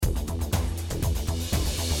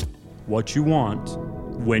what you want,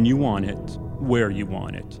 when you want it, where you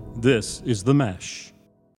want it. This is The Mesh.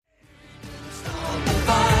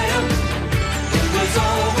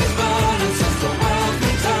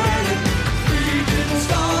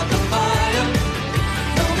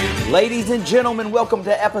 Ladies and gentlemen, welcome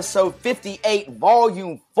to episode 58,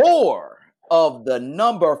 volume 4 of the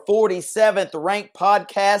number 47th ranked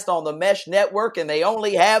podcast on the Mesh Network, and they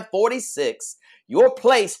only have 46. Your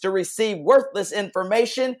place to receive worthless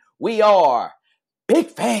information. We are Big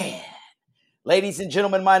Fan. Ladies and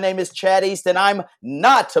gentlemen, my name is Chad East, and I'm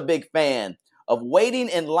not a big fan of waiting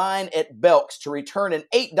in line at Belk's to return an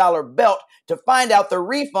 $8 belt to find out the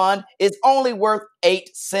refund is only worth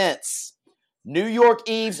 8 cents. New York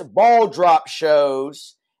Eve's ball drop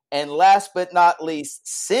shows, and last but not least,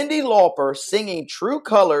 Cyndi Lauper singing True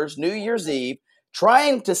Colors New Year's Eve,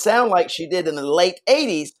 trying to sound like she did in the late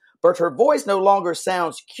 80s, but her voice no longer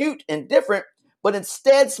sounds cute and different, but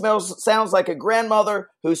instead sounds like a grandmother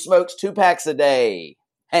who smokes 2 packs a day.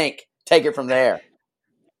 Hank, take it from there.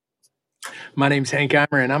 My name's Hank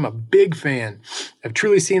Eimer, and I'm a big fan of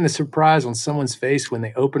truly seeing the surprise on someone's face when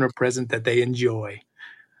they open a present that they enjoy.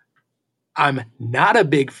 I'm not a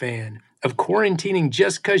big fan of quarantining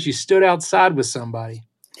just because you stood outside with somebody.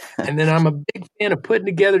 And then I'm a big fan of putting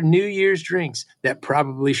together New Year's drinks that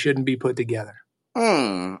probably shouldn't be put together.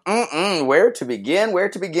 Where to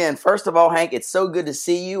begin? First of all, Hank, it's so good to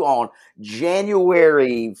see you on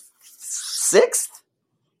January 6th. Is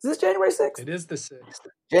this January 6th? It is the 6th.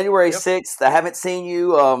 January 6th. I haven't seen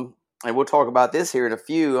you, and we'll talk about this here in a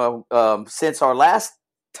few, since our last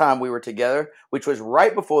time we were together, which was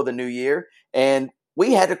right before the new year, and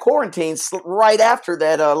we had to quarantine right after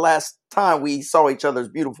that last time we saw each other's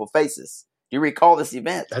beautiful faces. Do you recall this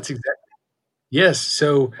event? That's exactly. Yes.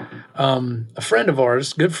 So a friend of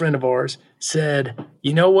ours, good friend of ours, said,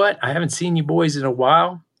 you know what? I haven't seen you boys in a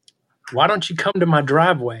while. Why don't you come to my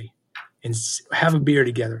driveway and have a beer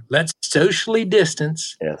together? Let's socially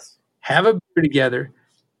distance, have a beer together,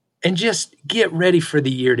 and just get ready for the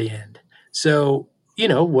year to end. So, you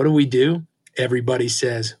know, what do? Everybody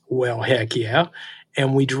says, well, heck yeah.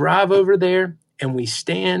 And we drive over there and we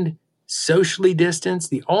stand socially distanced.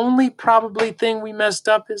 The only probably thing we messed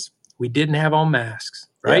up is we didn't have on masks,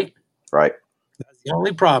 right? Yeah, right. That's the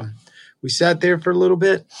only problem. We sat there for a little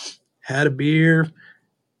bit, had a beer,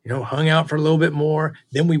 hung out for a little bit more.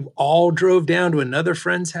 Then we all drove down to another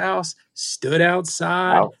friend's house, stood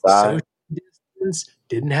outside. Social distance,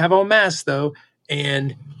 didn't have on masks though.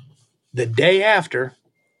 And the day after,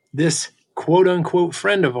 this quote unquote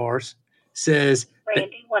friend of ours says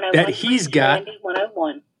that he's got. Randy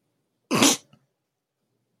 101.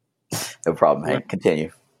 No problem, Hank.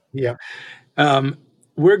 Continue. Yeah.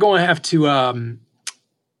 We're going to have to,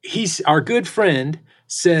 our good friend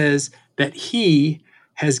says that he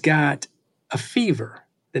has got a fever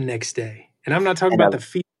the next day. And I'm not talking about the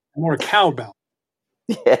fever, more cowbell.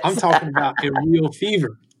 Yes. I'm talking about a real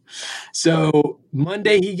fever. So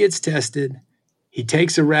Monday he gets tested. He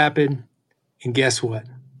takes a rapid, and guess what?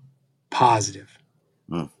 Positive.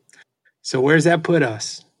 So where's that put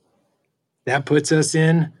us? That puts us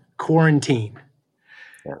in quarantine.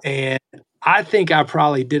 Yes. And I think I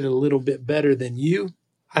probably did a little bit better than you.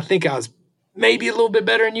 I think I was maybe a little bit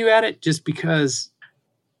better than you at it just because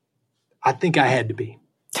I think I had to be.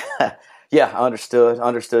 Yeah,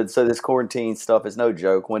 understood. So this quarantine stuff is no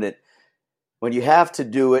joke. When you have to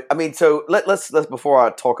do it, I mean, so let's before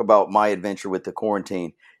I talk about my adventure with the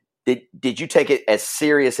quarantine, did you take it as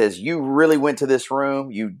serious as you really went to this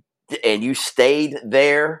room? You stayed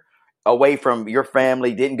there away from your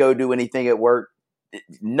family, didn't go do anything at work,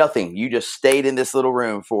 nothing. You just stayed in this little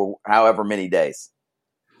room for however many days.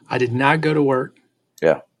 I did not go to work.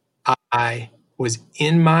 Yeah. I was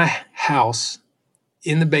in my house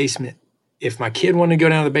in the basement. If my kid wanted to go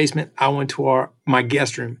down to the basement, I went to my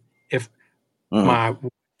guest room. If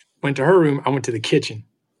went to her room, I went to the kitchen.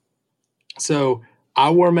 So I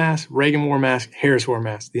wore a mask, Reagan wore a mask, Harris wore a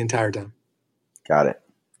mask the entire time. Got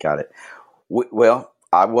it. Well,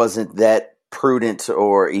 I wasn't that prudent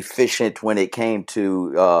or efficient when it came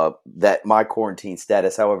to my quarantine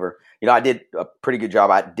status. However, I did a pretty good job.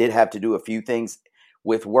 I did have to do a few things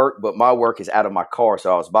with work, but my work is out of my car.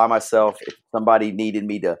 So I was by myself. If somebody needed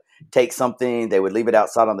me to take something, they would leave it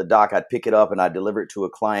outside on the dock. I'd pick it up and I'd deliver it to a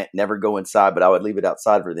client, never go inside, but I would leave it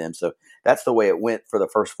outside for them. So that's the way it went for the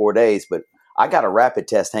first 4 days. But I got a rapid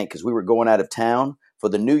test, Hank, because we were going out of town for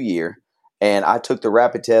the new year. And I took the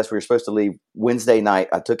rapid test. We were supposed to leave Wednesday night.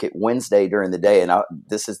 I took it Wednesday during the day. And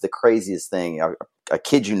this is the craziest thing. I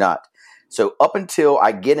kid you not. So up until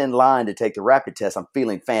I get in line to take the rapid test, I'm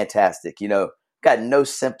feeling fantastic. Got no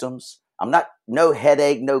symptoms. no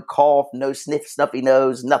headache, no cough, no snuffy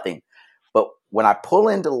nose, nothing. But when I pull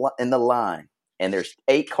in the line and there's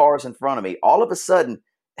 8 cars in front of me, all of a sudden,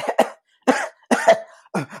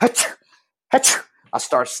 I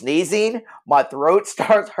start sneezing. My throat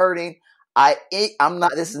starts hurting. This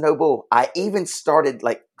is no bull. I even started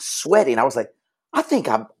like sweating. I was like, I think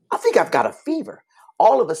I've got a fever.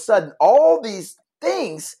 All of a sudden, all these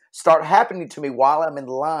things start happening to me while I'm in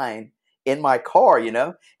line in my car,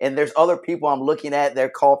 and there's other people I'm looking at. They're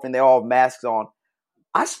coughing. They all have masks on.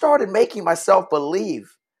 I started making myself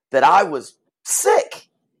believe that I was sick.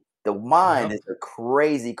 The mind is a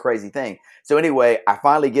crazy, crazy thing. So anyway, I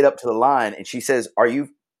finally get up to the line and she says, are you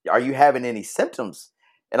having any symptoms?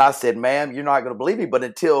 And I said, ma'am, you're not going to believe me, but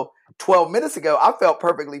until 12 minutes ago, I felt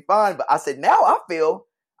perfectly fine. But I said, now I do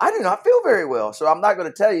not feel very well. So I'm not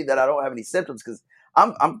going to tell you that I don't have any symptoms because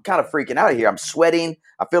I'm kind of freaking out here. I'm sweating.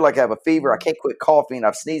 I feel like I have a fever. I can't quit coughing.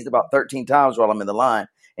 I've sneezed about 13 times while I'm in the line.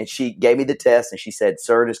 And she gave me the test and she said,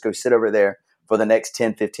 sir, just go sit over there for the next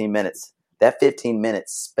 10, 15 minutes. That 15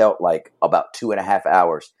 minutes felt like about 2.5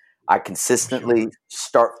 hours. I consistently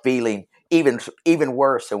start feeling even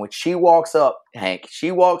worse. And when she walks up, Hank,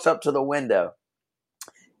 to the window.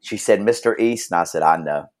 She said, Mr. East. And I said, I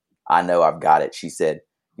know I've got it. She said,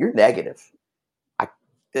 you're negative.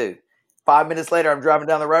 Dude, 5 minutes later, I'm driving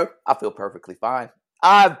down the road. I feel perfectly fine.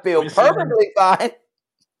 Fine.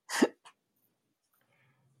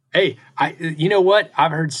 Hey, you know what?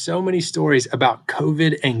 I've heard so many stories about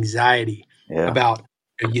COVID anxiety, about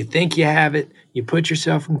you think you have it, you put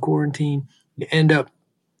yourself in quarantine, you end up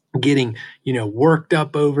getting, worked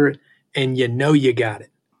up over it, and you got it.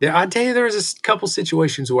 I tell you, there was a couple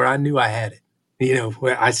situations where I knew I had it,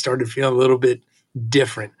 where I started feeling a little bit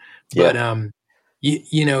different. But,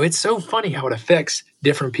 it's so funny how it affects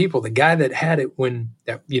different people. The guy that had it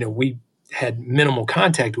we had minimal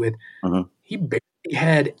contact with, he barely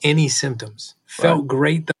had any symptoms, felt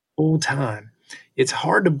great the whole time. It's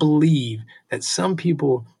hard to believe that some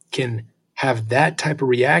people can have that type of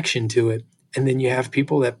reaction to it. And then you have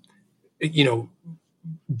people that,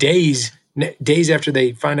 days after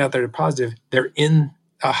they find out they're positive, they're in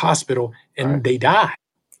a hospital and they die.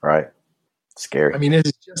 Right. Scary. I mean,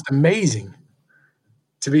 it's just amazing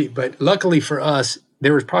but luckily for us,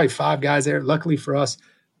 there was probably 5 guys there. Luckily for us,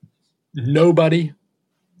 nobody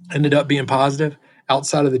ended up being positive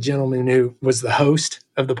outside of the gentleman who was the host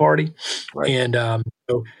of the party. Right. And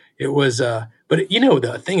so it was, but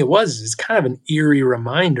the thing is kind of an eerie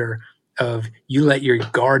reminder of you let your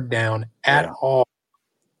guard down at all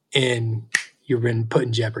and you've been put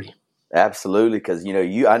in jeopardy. Absolutely. Because,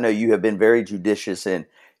 I know you have been very judicious in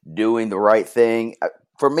doing the right thing.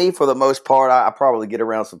 For me, for the most part, I probably get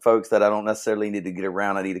around some folks that I don't necessarily need to get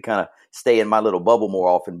around. I need to kind of stay in my little bubble more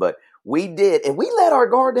often. But we did, and we let our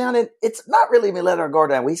guard down. And it's not really we let our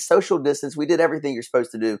guard down. We social distance. We did everything you're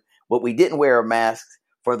supposed to do, but we didn't wear a mask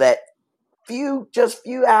for that few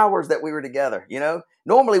hours that we were together.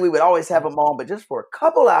 Normally we would always have them on, but just for a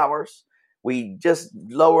couple hours, we just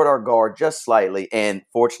lowered our guard just slightly. And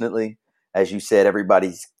fortunately, as you said,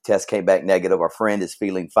 everybody's test came back negative. Our friend is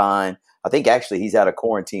feeling fine. I think actually he's out of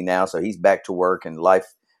quarantine now, so he's back to work and life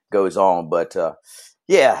goes on. But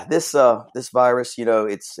this virus,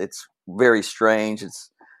 it's very strange.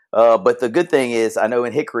 But the good thing is, I know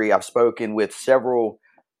in Hickory, I've spoken with several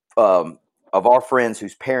of our friends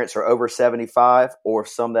whose parents are over 75 or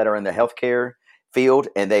some that are in the healthcare field,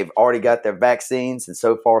 and they've already got their vaccines. And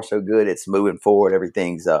so far, so good. It's moving forward.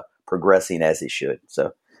 Everything's progressing as it should.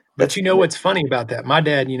 So, but what's funny about that? My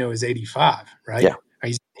dad, is 85, right? Yeah.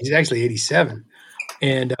 He's actually 87.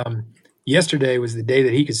 And yesterday was the day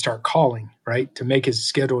that he could start calling, right, to make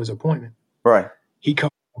his appointment. Right. He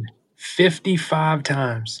called 55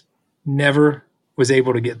 times, never was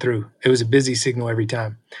able to get through. It was a busy signal every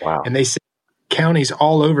time. Wow. And they said counties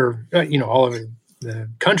all over, all over the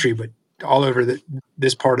country, but all over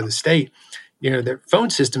this part of the state, their phone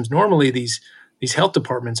systems, normally these health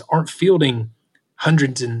departments aren't fielding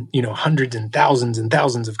hundreds and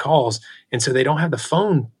thousands of calls. And so they don't have the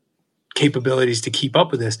phone capabilities to keep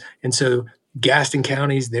up with this. And so Gaston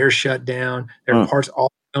counties, they're shut down. There are parts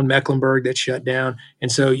all around Mecklenburg that shut down.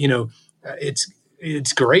 And so,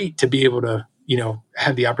 it's great to be able to,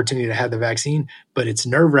 have the opportunity to have the vaccine, but it's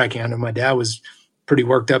nerve-wracking. I know my dad was pretty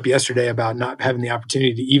worked up yesterday about not having the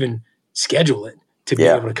opportunity to even schedule it to be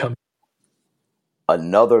able to come.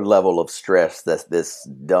 Another level of stress that this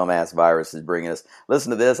dumbass virus is bringing us.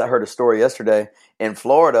 Listen to this. I heard a story yesterday in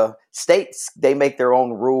Florida. States, they make their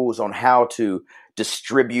own rules on how to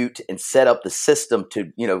distribute and set up the system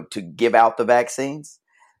to give out the vaccines.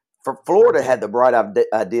 For Florida had the bright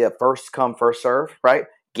idea, first come, first serve, right?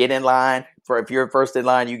 get in line for, if you're first in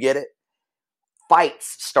line, you get it.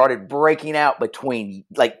 Fights started breaking out between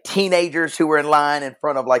like teenagers who were in line in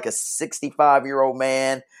front of like a 65-year-old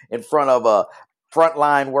man, in front of a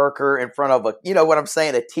frontline worker, in front of a, you know what I'm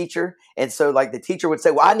saying, a teacher. And so like the teacher would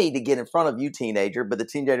say, well, I need to get in front of you, teenager. But the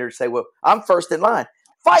teenager would say, well, I'm first in line.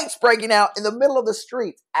 Fights breaking out in the middle of the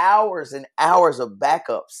street, hours and hours of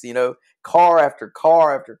backups, you know, car after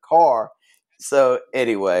car after car. So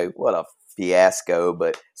anyway, what a fiasco.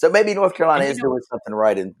 But so maybe North Carolina is doing something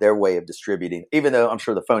right in their way of distributing, even though I'm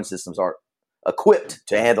sure the phone systems aren't equipped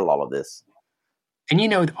to handle all of this. And you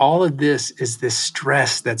know, all of this is this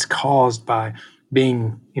stress that's caused by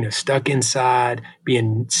being, you know, stuck inside,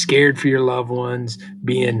 being scared for your loved ones,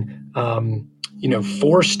 being, you know,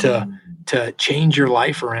 forced to change your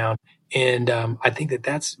life around. And I think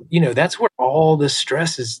that's, you know, that's where all the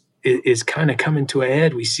stress is kind of coming to a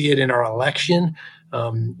head. We see it in our election.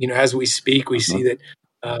 You know, as we speak, we see that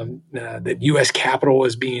that U.S. Capitol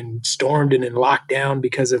is being stormed and then locked down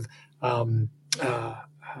because of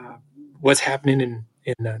what's happening in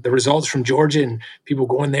the results from Georgia and people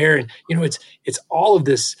going there. And, you know, it's all of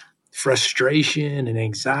this frustration and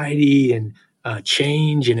anxiety and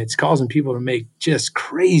change, and it's causing people to make just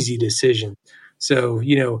crazy decisions. So,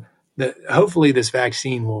 you know, hopefully this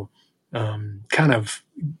vaccine will kind of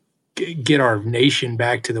get our nation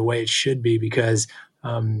back to the way it should be, because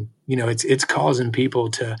you know, it's causing people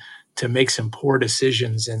to make some poor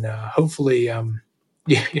decisions, and hopefully,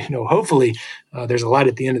 you know, hopefully there's a light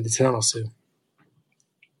at the end of the tunnel soon.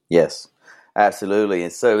 Yes, absolutely.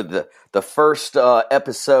 And so the first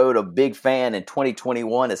episode of Big Fan in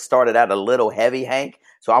 2021 has started out a little heavy, Hank.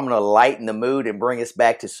 So I'm going to lighten the mood and bring us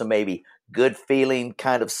back to some maybe good feeling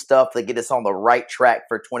kind of stuff that get us on the right track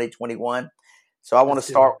for 2021. So I want to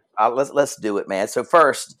start. Let's do it, man. So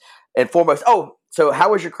first and foremost, so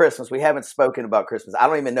how was your Christmas? We haven't spoken about Christmas. I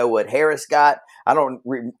don't even know what Harris got. I don't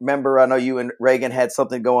remember. I know you and Reagan had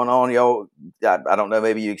something going on. I don't know.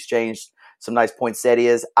 Maybe you exchanged some nice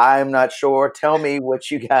poinsettias. I'm not sure. Tell me what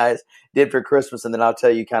you guys did for Christmas, and then I'll tell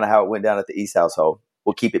you kind of how it went down at the East household.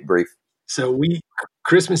 We'll keep it brief. So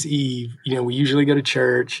Christmas Eve, you know, we usually go to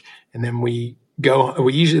church, and then we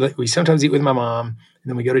sometimes eat with my mom, and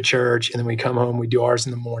then we go to church, and then we come home, we do ours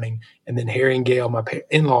in the morning. And then Harry and Gail, my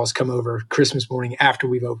in-laws, come over Christmas morning after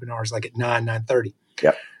we've opened ours, like at 9:30.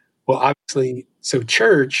 Yep. Well, obviously, so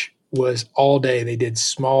church was all day. They did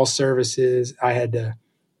small services. I had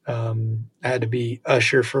to be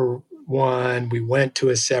usher for one. We went to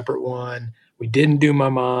a separate one. We didn't do my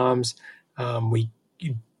mom's. We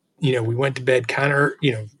went to bed kind of,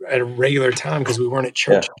 you know, at a regular time because we weren't at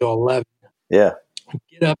church until 11. Yeah. We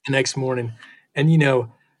get up the next morning, and, you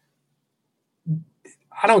know,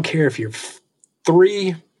 I don't care if you're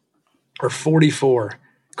 3 or 44.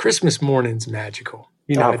 Christmas morning's magical.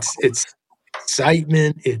 You know, it's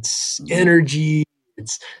excitement, it's energy,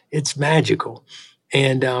 it's magical.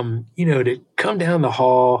 And, you know, to come down the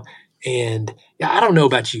hall and I don't know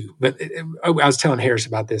about you, but I was telling Harris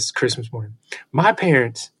about this Christmas morning. My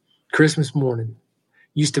parents, Christmas morning,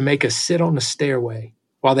 used to make us sit on the stairway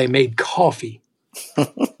while they made coffee.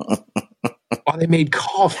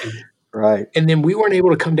 Right. And then we weren't able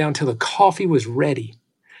to come down till the coffee was ready.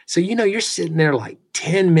 So, you know, you're sitting there like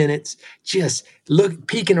 10 minutes, just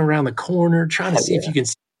peeking around the corner, trying to see if you can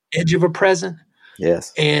see the edge of a present.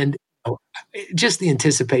 Yes. And just the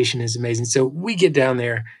anticipation is amazing. So we get down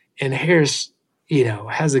there, and Harris, you know,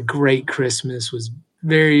 has a great Christmas, was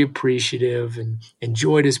very appreciative and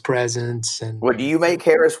enjoyed his presents. And well, do you make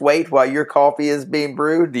Harris wait while your coffee is being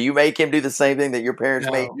brewed? Do you make him do the same thing that your parents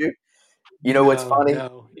made you? You know what's funny?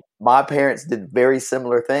 No. My parents did a very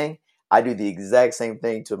similar thing. I do the exact same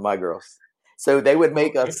thing to my girls. So they would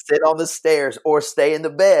make us sit on the stairs or stay in the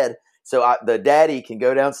bed so the daddy can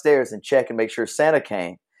go downstairs and check and make sure Santa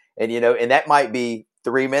came. And, you know, and that might be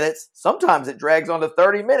 3 minutes. Sometimes it drags on to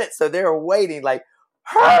 30 minutes. So they're waiting like,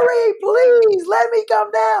 hurry, please, let me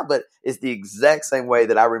come down. But it's the exact same way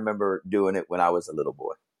that I remember doing it when I was a little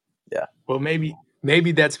boy. Yeah. Well, maybe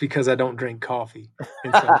that's because I don't drink coffee.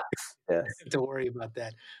 And so yes. I have to worry about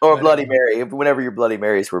that. Or Bloody Mary. Whenever your Bloody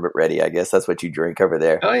Marys were ready, I guess that's what you drink over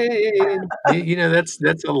there. Oh, yeah. You know, that's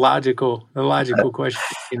a logical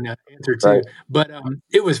question to answer too. Right. But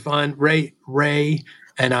it was fun. Ray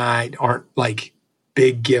and I aren't like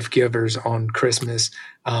big gift givers on Christmas,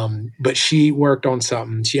 but she worked on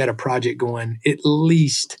something. She had a project going at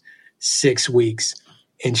least 6 weeks,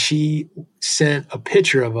 and she sent a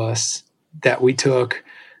picture of us that we took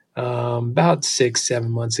about 6-7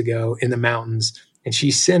 months ago in the mountains, and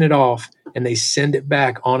she sent it off, and they send it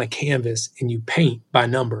back on a canvas, and you paint by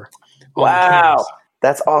number. Wow,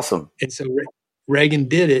 that's awesome. And so Reagan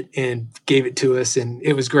did it and gave it to us, and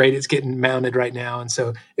it was great. It's getting mounted right now, and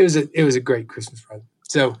so it was a great Christmas present.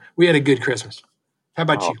 So we had a good Christmas. How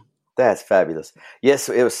about you? That's fabulous. Yes,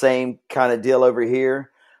 it was same kind of deal over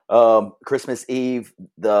here. Christmas Eve,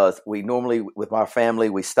 we normally with my family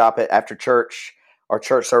we stop at after church. Our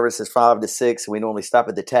church service is 5 to 6. We normally stop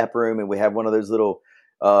at the tap room and we have one of those little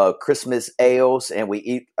Christmas ales, and we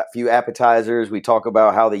eat a few appetizers. We talk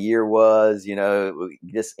about how the year was,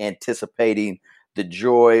 just anticipating the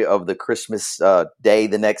joy of the Christmas day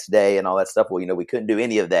the next day and all that stuff. Well, we couldn't do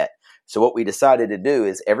any of that. So what we decided to do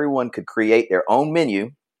is everyone could create their own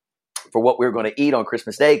menu for what we were going to eat on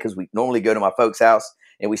Christmas Day, because we normally go to my folks' house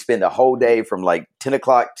and we spend the whole day from like 10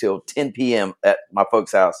 o'clock till 10 p.m. at my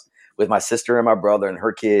folks' house with my sister and my brother and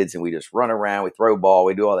her kids, and we just run around, we throw ball,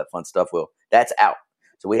 we do all that fun stuff. Well, that's out.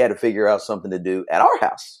 So we had to figure out something to do at our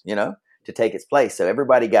house, to take its place. So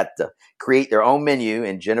everybody got to create their own menu,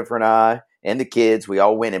 and Jennifer and I and the kids, we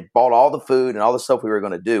all went and bought all the food and all the stuff we were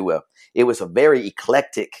going to do. Well, it was a very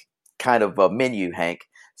eclectic kind of a menu, Hank.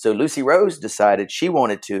 So Lucy Rose decided she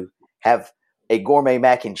wanted to have a gourmet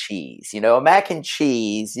mac and cheese, a mac and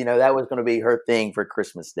cheese, that was going to be her thing for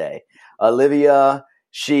Christmas Day. Olivia,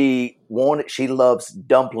 she loves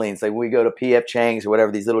dumplings. Like when we go to P.F. Chang's or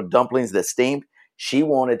whatever, these little dumplings that steamed, she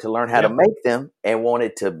wanted to learn how to make them and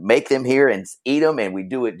wanted to make them here and eat them. And we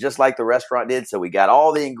do it just like the restaurant did. So we got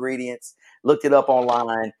all the ingredients, looked it up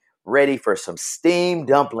online, ready for some steamed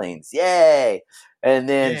dumplings. Yay. And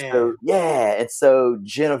then, so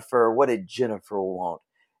Jennifer, what did Jennifer want?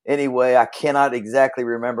 Anyway, I cannot exactly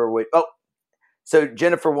remember so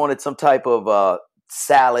Jennifer wanted some type of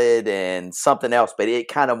salad and something else, but it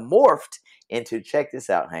kind of morphed into, check this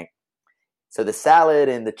out, Hank. So the salad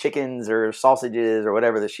and the chickens or sausages or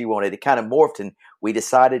whatever that she wanted, it kind of morphed, and we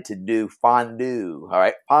decided to do fondue. All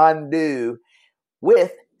right, fondue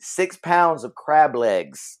with 6 pounds of crab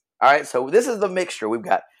legs. All right, so this is the mixture. We've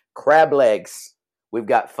got crab legs. We've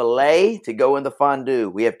got filet to go in the fondue.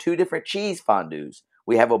 We have 2 different cheese fondues.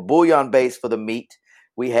 We have a bouillon base for the meat.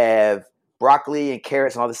 We have broccoli and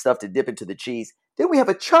carrots and all this stuff to dip into the cheese. Then we have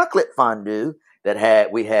a chocolate fondue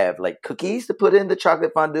we have like cookies to put in the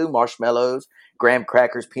chocolate fondue, marshmallows, graham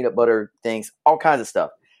crackers, peanut butter things, all kinds of stuff.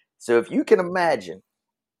 So if you can imagine,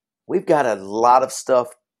 we've got a lot of stuff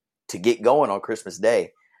to get going on Christmas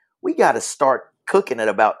Day. We got to start cooking at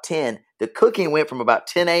about 10. The cooking went from about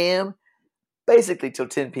 10 a.m. basically till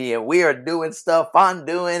 10 p.m. We are doing stuff,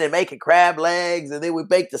 fondueing and making crab legs, and then we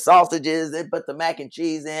bake the sausages, then put the mac and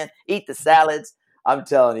cheese in, eat the salads. I'm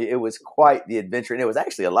telling you, it was quite the adventure, and it was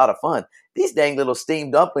actually a lot of fun. These dang little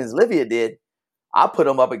steamed dumplings Livia did, I put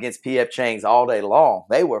them up against P.F. Chang's all day long.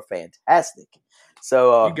 They were fantastic.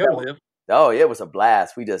 So, you go, Liv. Oh, it was a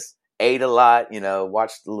blast. We just ate a lot,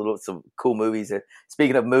 watched some cool movies.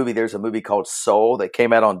 Speaking of movie, there's a movie called Soul that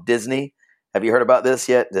came out on Disney. Have you heard about this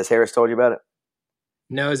yet? Has Harris told you about it?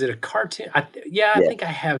 No, is it a cartoon? I think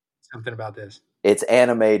I have something about this. It's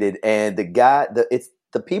animated, and it's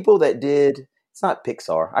the people that did. It's not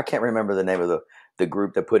Pixar. I can't remember the name of the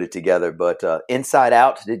group that put it together. But Inside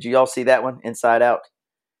Out. Did you all see that one? Inside Out.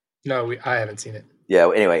 No, I haven't seen it. Yeah.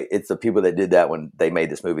 Anyway, it's the people that did that one. They made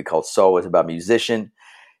this movie called Soul. It's about a musician.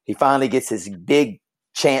 He finally gets his big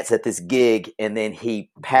chance at this gig, and then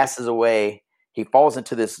he passes away. He falls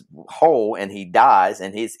into this hole and he dies,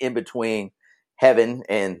 and he's in between heaven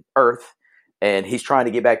and earth, and he's trying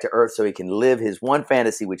to get back to earth so he can live his one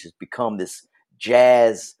fantasy, which has become this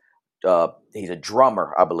jazz. He's a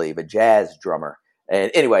drummer, I believe, a jazz drummer. And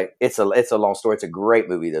anyway, it's a long story. It's a great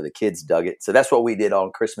movie though. The kids dug it. So that's what we did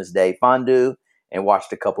on Christmas Day, fondue, and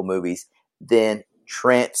watched a couple movies. Then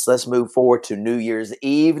let's move forward to New Year's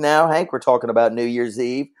Eve now. Hank, we're talking about New Year's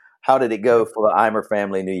Eve. How did it go for the Eimer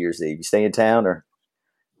family New Year's Eve? You stay in town or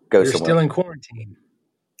go somewhere? You're still in quarantine.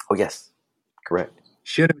 Oh, yes. Correct.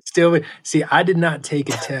 Should have still been. See, I did not take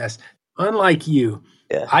a test. Unlike you,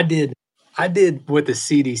 I did what the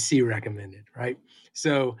CDC recommended, right?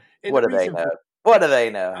 So what do they know? What do they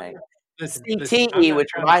know, Hank? CTE, which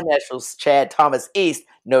my initials, Chad Thomas East,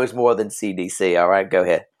 knows more than CDC. All right, go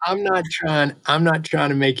ahead. I'm not trying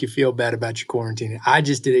to make you feel bad about your quarantine. I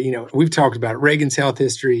just did it. We've talked about it. Reagan's health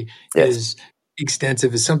history is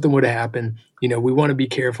extensive. If something would have happened, we want to be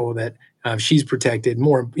careful that she's protected.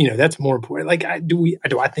 More, that's more important. Like,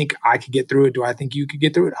 do I think I could get through it? Do I think you could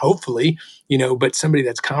get through it? Hopefully, but somebody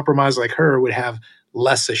that's compromised like her would have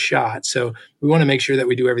less a shot. So we want to make sure that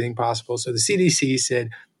we do everything possible. So the CDC said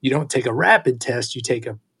you don't take a rapid test, you take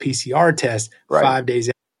a PCR test 5 days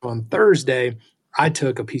after. On Thursday, I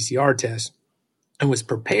took a PCR test and was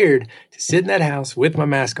prepared to sit in that house with my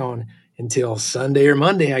mask on until Sunday or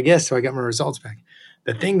Monday, I guess. So I got my results back.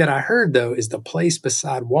 The thing that I heard though is the place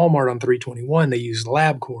beside Walmart on 321, they use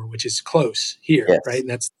LabCorp, which is close here, Yes. right? And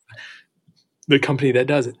that's the company that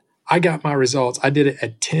does it. I got my results. I did it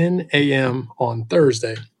at 10 a.m. on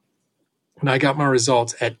Thursday, and I got my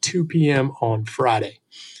results at 2 p.m. on Friday.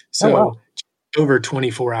 So wow. over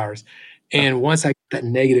 24 hours. And once I got that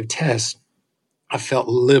negative test, I felt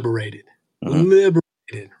liberated,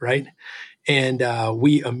 right? And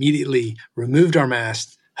we immediately removed our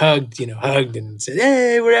masks, hugged and said,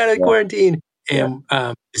 "Hey, we're out of quarantine." And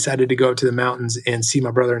decided to go up to the mountains and see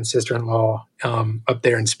my brother and sister-in-law up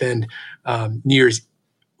there and spend New Year's.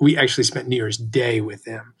 We actually spent New Year's Day with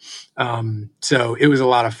them. So it was a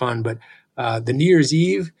lot of fun. But the New Year's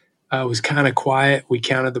Eve was kind of quiet. We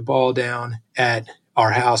counted the ball down at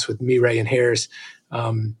our house with me, Ray, and Harris.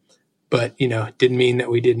 But, didn't mean that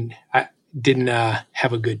we didn't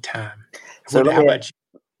have a good time. So how about you?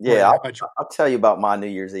 Yeah, I'll tell you about my New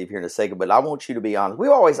Year's Eve here in a second, but I want you to be honest.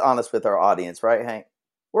 We're always honest with our audience, right, Hank?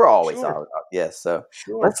 We're always honest. Yes. So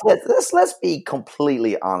let's be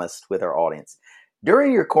completely honest with our audience.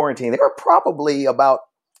 During your quarantine, there were probably about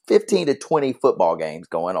 15 to 20 football games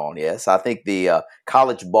going on. Yes, I think the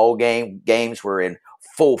college bowl games were in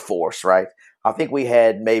full force, right? I think we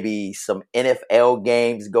had maybe some NFL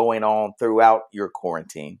games going on throughout your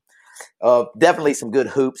quarantine. Definitely some good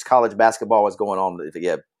hoops. College basketball was going on.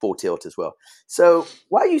 Yeah, full tilt as well. So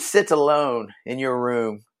while you sit alone in your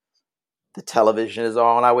room, the television is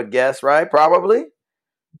on, I would guess, right? Probably.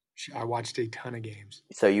 I watched a ton of games.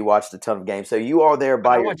 So you watched a ton of games. So you are there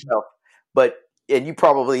by yourself. And you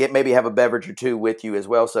probably maybe have a beverage or two with you as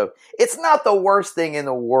well. So it's not the worst thing in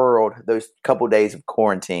the world, those couple days of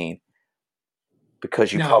quarantine,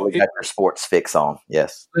 because you probably got your sports fix on.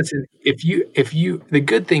 Yes. Listen, if you, the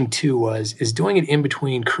good thing too is doing it in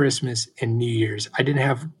between Christmas and New Year's. I didn't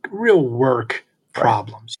have real work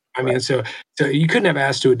problems. I mean, so you couldn't have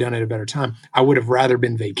asked to have done it at a better time. I would have rather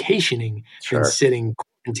been vacationing than sitting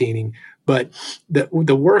quarantining, but the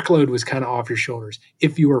workload was kind of off your shoulders.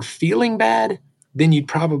 If you were feeling bad, then you'd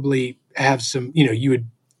probably have some,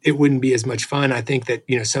 it wouldn't be as much fun. I think that,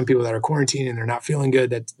 some people that are quarantining and they're not feeling good,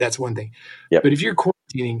 that's one thing. Yep. But if you're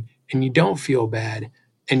quarantining and you don't feel bad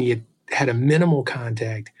and you had a minimal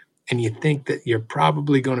contact and you think that you're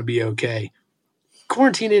probably going to be okay,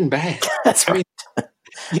 quarantine isn't bad. That's right.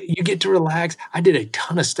 You get to relax. I did a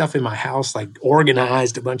ton of stuff in my house, like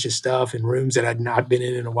organized a bunch of stuff in rooms that I'd not been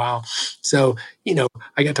in a while. So,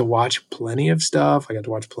 I got to watch plenty of stuff. I got to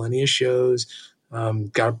watch plenty of shows.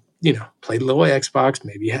 Played a little Xbox,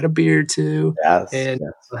 maybe had a beer or two.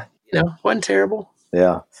 Wasn't terrible.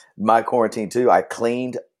 Yeah. My quarantine too, I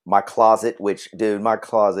cleaned my closet,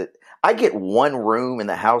 I get one room in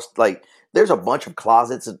the house. Like, there's a bunch of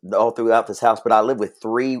closets all throughout this house, but I live with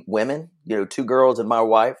 3 women, 2 girls and my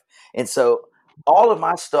wife. And so all of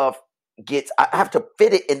my stuff I have to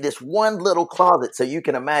fit it in this one little closet. So you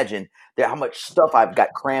can imagine how much stuff I've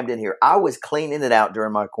got crammed in here. I was cleaning it out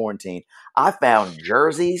during my quarantine. I found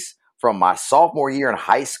jerseys from my sophomore year in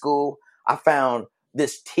high school. I found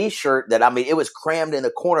this T-shirt that, it was crammed in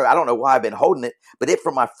the corner. I don't know why I've been holding it, but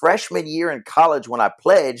from my freshman year in college when I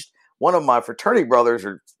pledged, one of my fraternity brothers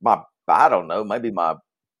maybe my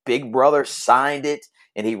big brother signed it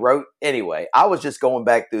and he wrote. Anyway, I was just going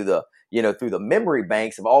back through the memory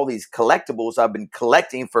banks of all these collectibles I've been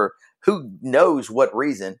collecting for who knows what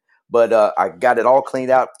reason. But I got it all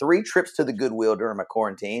cleaned out. 3 trips to the Goodwill during my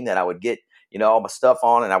quarantine that I would get, all my stuff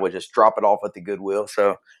on, and I would just drop it off at the Goodwill.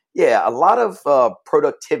 So, yeah, a lot of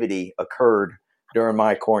productivity occurred during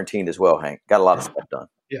my quarantine as well, Hank. Got a lot of stuff done.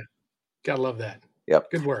 Yeah, gotta love that.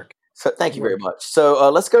 Yep. Good work. So thank you very much. So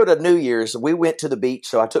let's go to New Year's. We went to the beach.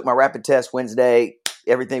 So I took my rapid test Wednesday.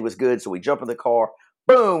 Everything was good. So we jump in the car.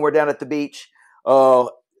 Boom, we're down at the beach.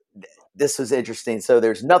 This was interesting. So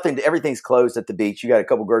there's nothing. Everything's closed at the beach. You got a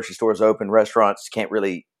couple grocery stores open. Restaurants can't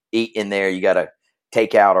really eat in there. You got to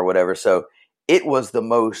take out or whatever. So it was the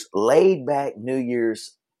most laid back New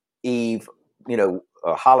Year's Eve,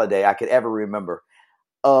 holiday I could ever remember.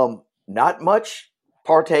 Not much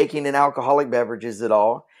partaking in alcoholic beverages at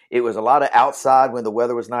all. It was a lot of outside when the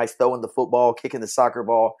weather was nice, throwing the football, kicking the soccer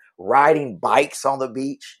ball, riding bikes on the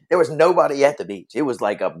beach. There was nobody at the beach. It was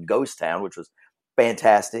like a ghost town, which was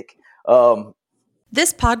fantastic.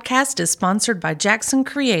 This podcast is sponsored by Jackson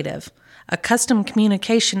Creative, a custom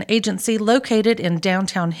communication agency located in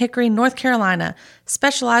downtown Hickory, North Carolina,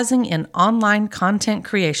 specializing in online content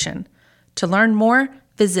creation. To learn more,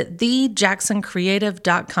 visit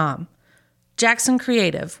thejacksoncreative.com. Jackson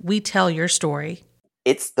Creative, we tell your story.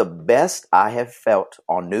 It's the best I have felt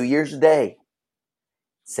on New Year's Day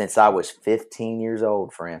since I was 15 years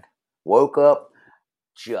old, friend. Woke up,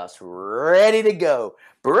 just ready to go.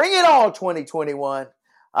 Bring it on, 2021.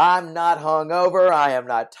 I'm not hungover. I am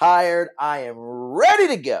not tired. I am ready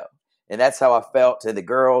to go. And that's how I felt. And the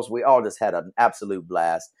girls, we all just had an absolute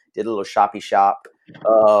blast. Did a little shoppy shop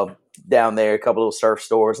down there, a couple little surf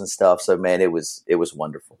stores and stuff. So, man, it was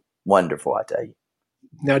wonderful. Wonderful, I tell you.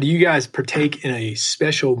 Now, do you guys partake in a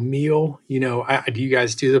special meal? You know, do you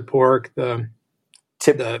guys do the pork, the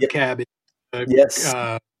cabbage, yes,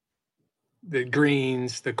 the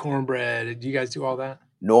greens, the cornbread? Do you guys do all that?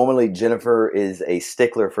 Normally, Jennifer is a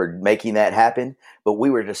stickler for making that happen, but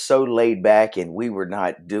we were just so laid back and we were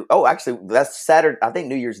not actually, that's Saturday. I think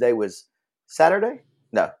New Year's Day was Saturday?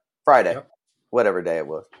 No, Friday. Yep. Whatever day it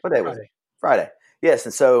was. What day was it? Friday. Yes,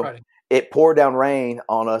 and so it poured down rain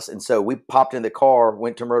on us, and so we popped in the car,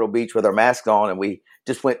 went to Myrtle Beach with our masks on, and we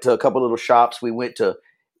just went to a couple little shops. We went to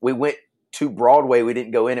Broadway. We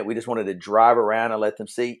didn't go in it. We just wanted to drive around and let them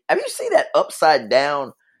see. Have you seen that upside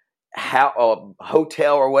down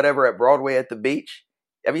hotel or whatever at Broadway at the beach?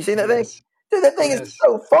 Have you seen that thing? Dude, that thing is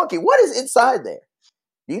so funky. What is inside there?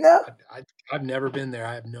 Do you know? I've never been there.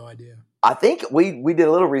 I have no idea. I think we did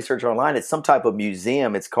a little research online. It's some type of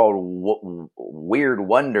museum. It's called Weird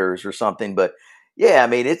Wonders or something. But yeah, I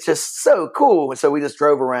mean, it's just so cool. And so we just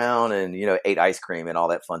drove around and, ate ice cream and all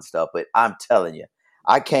that fun stuff. But I'm telling you,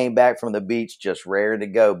 I came back from the beach just raring to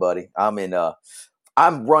go, buddy.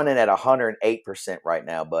 I'm running at 108% right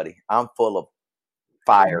now, buddy. I'm full of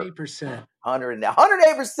fire. 108%.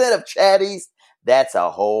 108% of chatties. That's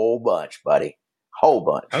a whole bunch, buddy. Whole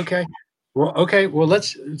bunch. Okay. Well,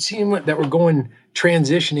 let's see that we're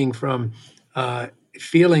transitioning from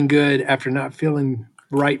feeling good after not feeling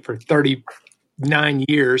right for 39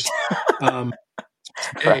 years.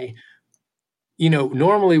 Right.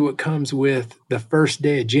 Normally what comes with the first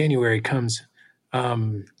day of January comes,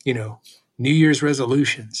 New Year's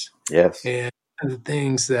resolutions. Yes. And one of the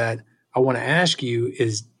things that I want to ask you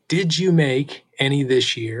is, did you make any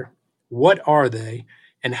this year? What are they?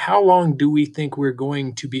 And how long do we think we're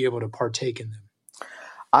going to be able to partake in them?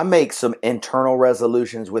 I make some internal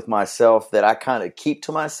resolutions with myself that I kind of keep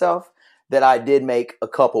to myself, that I did make a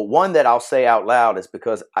couple. One that I'll say out loud is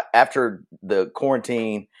because after the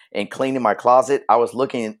quarantine and cleaning my closet, I was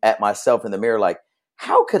looking at myself in the mirror like,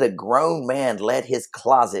 how could a grown man let his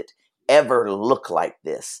closet ever look like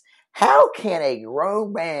this? How can a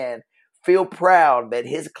grown man feel proud that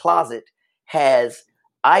his closet has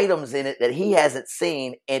items in it that he hasn't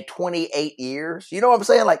seen in 28 years? You know what I'm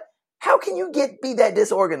saying? Like, how can you be that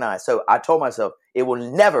disorganized? So I told myself, you're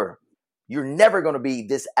never going to be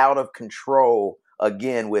this out of control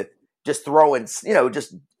again with just throwing,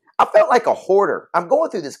 I felt like a hoarder. I'm going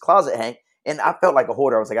through this closet, Hank, and I felt like a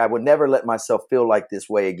hoarder. I was like, I would never let myself feel like this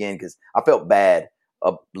way again, because I felt bad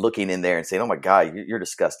looking in there and saying, oh my God, you're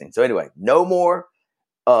disgusting. So anyway, no more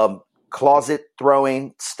closet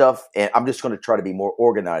throwing stuff, and I'm just going to try to be more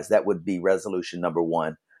organized. That would be resolution number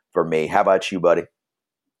one for me. How about you, buddy?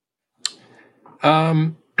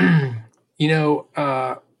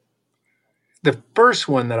 The first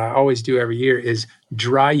one that I always do every year is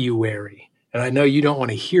Dryuary. And I know you don't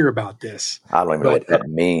want to hear about this. I don't even know what that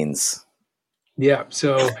means. Yeah.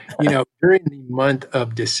 So, during the month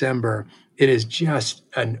of December, it is just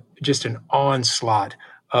an onslaught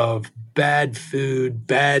of bad food,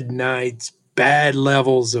 bad nights, bad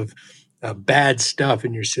levels of bad stuff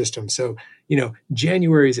in your system. So,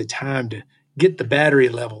 January is a time to get the battery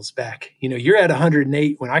levels back. You're at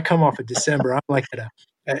 108. When I come off of December, I'm like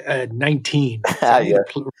at 19. So I need a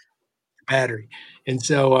battery. And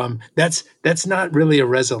so that's not really a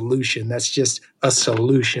resolution. That's just a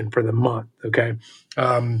solution for the month. Okay.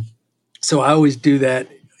 So I always do that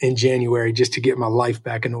in January just to get my life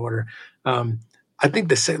back in order. I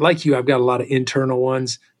think like you, I've got a lot of internal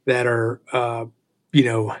ones that are,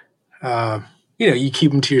 you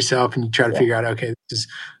keep them to yourself and you try to figure out, okay, this is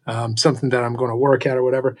something that I'm going to work at or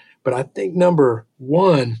whatever. But I think number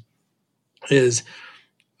one is,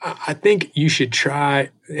 I think you should try,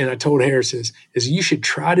 and I told Harris is you should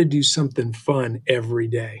try to do something fun every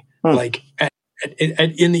day, like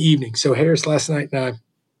in the evening. So Harris last night and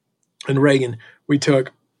Reagan, we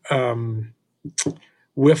took wiffle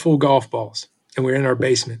golf balls, and we were in our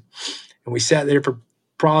basement, and we sat there for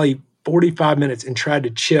probably 45 minutes and tried to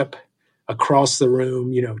chip across the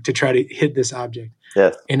room, to try to hit this object.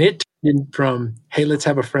 Yes. And it turned from, hey, let's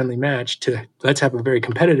have a friendly match, to let's have a very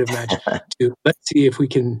competitive match, to let's see if we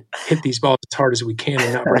can hit these balls as hard as we can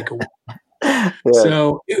and not break away. Yeah.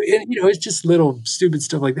 So, it's just little stupid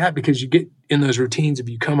stuff like that, because you get in those routines of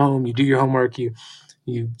you come home, you do your homework, you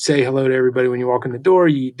say hello to everybody when you walk in the door,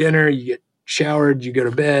 you eat dinner, you get showered, you go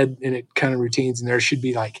to bed, and it kind of routines. And there should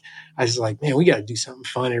be like, I was like, man, we got to do something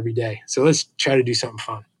fun every day. So let's try to do something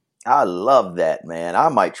fun. I love that, man. I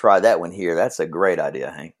might try that one here. That's a great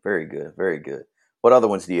idea, Hank. Very good. Very good. What other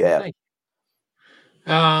ones do you have?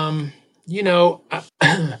 You know,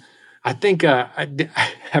 I think I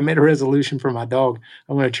made a resolution for my dog.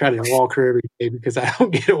 I'm going to try to walk her every day because I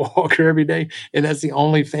don't get to walk her every day. And that's the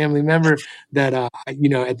only family member that, you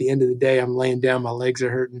know, at the end of the day, I'm laying down, my legs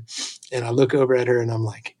are hurting. And I look over at her and I'm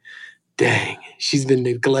like, dang, she's been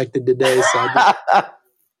neglected today. So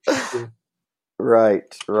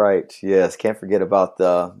Right. Yes, can't forget about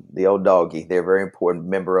the old doggy. They're a very important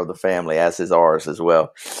member of the family, as is ours as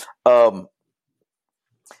well.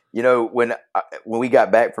 You know, when we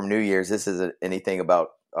got back from New Year's, this isn't anything about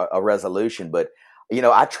a resolution, but you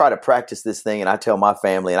know, I try to practice this thing, and I tell my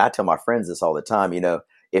family and I tell my friends this all the time. You know,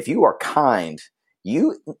 if you are kind,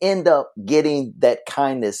 you end up getting that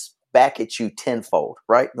kindness back at you tenfold,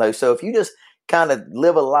 right? Like, so if you just kind of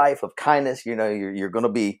live a life of kindness, you know, you're going to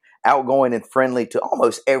be outgoing and friendly to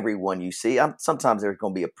almost everyone you see. Sometimes there's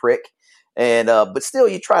going to be a prick, and but still,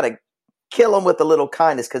 you try to kill them with a little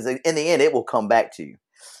kindness because in the end, it will come back to you.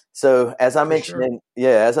 So as I mentioned,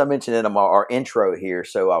 as I mentioned in our intro here,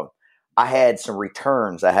 so I had some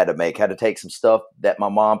returns I had to make. I had to take some stuff that my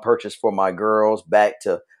mom purchased for my girls back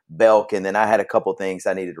to Belk, and then I had a couple things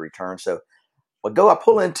I needed to return. So I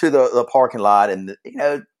pull into the parking lot, and you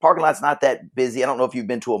know, parking lot's not that busy. I don't know if you've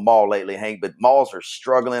been to a mall lately, Hank, but malls are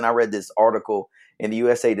struggling. I read this article in the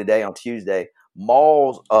USA Today on Tuesday.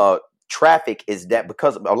 Malls traffic is that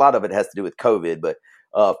because a lot of it has to do with COVID, but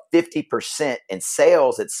 50% in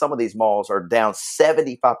sales at some of these malls are down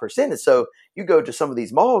 75%. And so you go to some of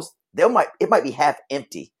these malls, it might be half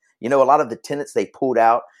empty. You know, a lot of the tenants they pulled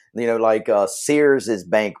out, you know, like Sears is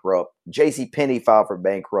bankrupt, JCPenney filed for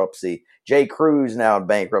bankruptcy, J. Crew's now in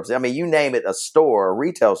bankruptcy. I mean, you name it, a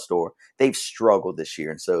retail store, they've struggled this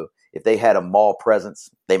year. And so if they had a mall presence,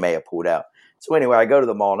 they may have pulled out. So anyway, I go to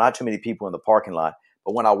the mall, not too many people in the parking lot.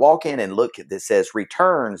 But when I walk in and look at this, says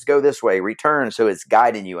returns, go this way, returns. So it's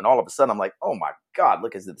guiding you. And all of a sudden I'm like, oh my God,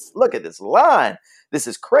 look at this line. This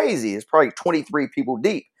is crazy. It's probably 23 people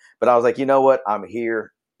deep. But I was like, you know what? I'm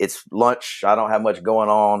here. It's lunch. I don't have much going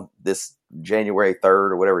on this January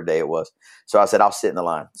 3rd or whatever day it was. So I said, I'll sit in the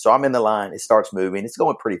line. So I'm in the line. It starts moving. It's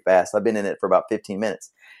going pretty fast. I've been in it for about 15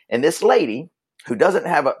 minutes. And this lady who doesn't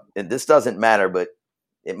have and this doesn't matter, but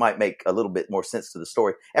it might make a little bit more sense to the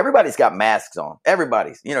story. Everybody's got masks on.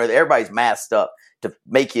 Everybody's masked up to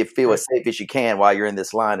make you feel as safe as you can while you're in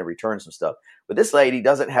this line to return some stuff. But this lady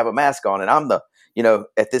doesn't have a mask on. And I'm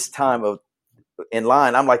at this time of in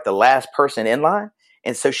line, I'm like the last person in line.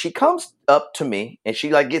 And so she comes up to me and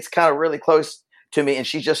she like gets kind of really close to me and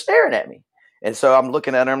she's just staring at me. And so I'm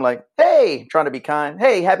looking at her. I'm like, hey, trying to be kind.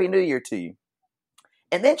 Hey, Happy New Year to you.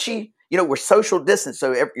 And then she, you know, we're social distance.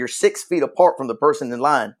 So you're 6 feet apart from the person in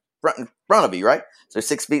line in front of you, right? So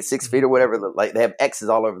 6 feet or whatever, like they have X's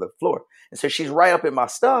all over the floor. And so she's right up in my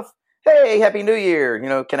stuff. Hey, Happy New Year. You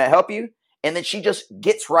know, can I help you? And then she just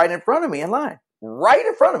gets right in front of me in line, right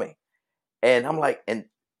in front of me. And I'm like, and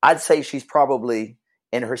I'd say she's probably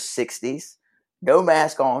in her 60s, no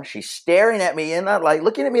mask on. She's staring at me and like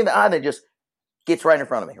looking at me in the eye and then just gets right in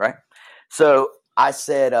front of me, right? So I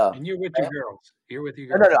said, and you're with your girls. You're with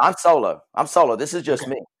your girls. No, I'm solo. This is just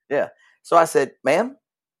me. Yeah. So I said, ma'am,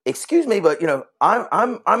 excuse me, but you know,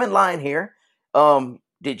 I'm in line here.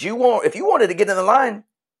 If you wanted to get in the line,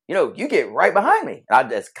 you know, you get right behind me.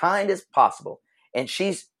 As kind as possible. And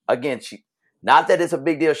she's not that it's a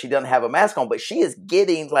big deal. She doesn't have a mask on, but she is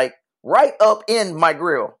getting like right up in my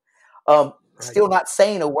grill. Still not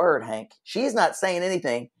saying a word, Hank. She's not saying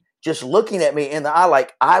anything, just looking at me in the eye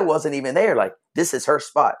like I wasn't even there. Like this is her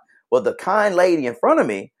spot. Well, the kind lady in front of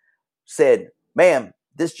me said, ma'am,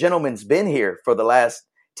 this gentleman's been here for the last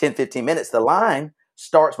 10, 15 minutes. The line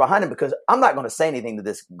starts behind him because I'm not going to say anything to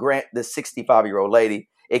this 65-year-old lady,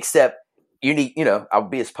 except I'll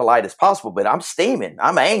be as polite as possible, but I'm steaming.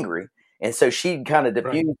 I'm angry. And so she kind of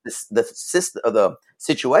diffused the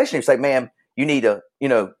situation. She's like, ma'am, you need to,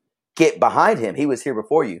 get behind him. He was here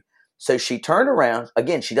before you. So she turned around.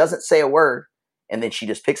 Again, she doesn't say a word. And then she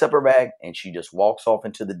just picks up her bag and she just walks off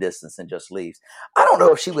into the distance and just leaves. I don't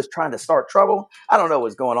know if she was trying to start trouble. I don't know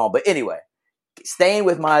what's going on. But anyway, staying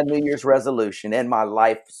with my New Year's resolution and my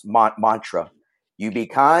life's mantra, you be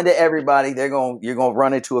kind to everybody. You're going to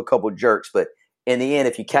run into a couple jerks. But in the end,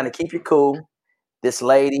 if you kind of keep your cool, this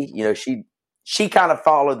lady, she kind of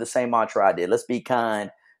followed the same mantra I did. Let's be kind.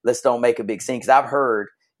 Let's don't make a big scene. Because I've heard,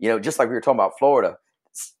 just like we were talking about Florida,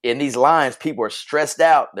 in these lines, people are stressed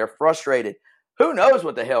out. They're frustrated. Who knows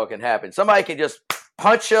what the hell can happen? Somebody can just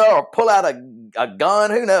punch you or pull out a gun.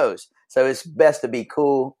 Who knows? So it's best to be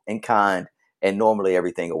cool and kind, and normally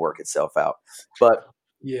everything will work itself out. But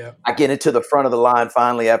Yeah. I get into the front of the line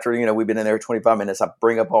finally after, we've been in there 25 minutes. I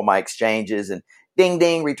bring up all my exchanges and ding,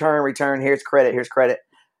 ding, return. Here's credit.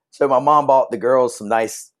 So my mom bought the girls some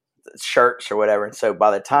nice shirts or whatever. And so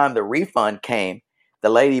by the time the refund came, the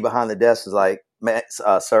lady behind the desk was like,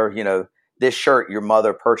 sir, this shirt your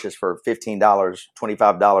mother purchased for $15,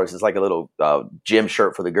 $25 is like a little gym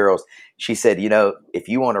shirt for the girls. She said, if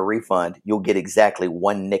you want a refund, you'll get exactly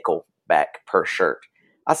 1 nickel back per shirt.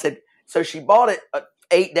 I said, so she bought it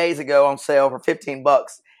 8 days ago on sale for $15,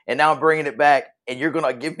 and now I'm bringing it back, and you're going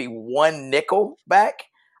to give me 1 nickel back?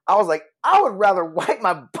 I was like, I would rather wipe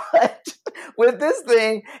my butt with this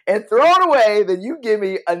thing and throw it away than you give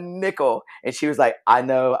me a nickel. And she was like, I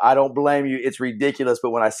know, I don't blame you. It's ridiculous, but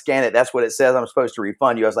when I scan it, that's what it says I'm supposed to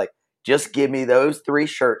refund you. I was like, just give me those 3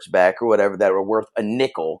 shirts back or whatever that were worth a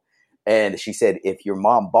nickel. And she said, if your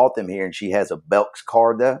mom bought them here and she has a Belks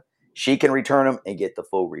card though, she can return them and get the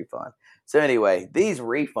full refund. So anyway, these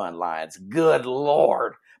refund lines, good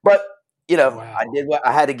Lord. But wow. I did what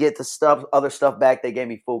I had to get the other stuff back. They gave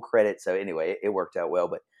me full credit. So anyway, it worked out well.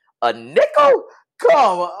 But a nickel?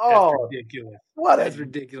 Come on. That's ridiculous. That's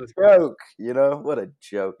ridiculous. Joke. What a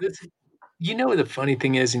joke. The funny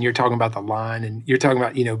thing is, and you're talking about the line, and you're talking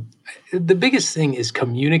about, the biggest thing is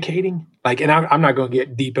communicating. Like, and I'm not going to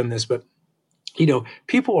get deep on this, but,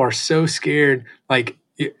 people are so scared. Like,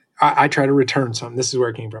 I try to return something. This is where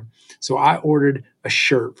it came from. So I ordered a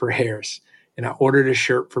shirt for Harris. And I ordered a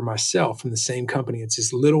shirt for myself from the same company. It's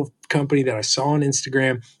this little company that I saw on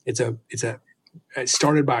Instagram. It's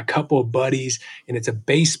started by a couple of buddies, and it's a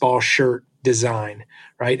baseball shirt design,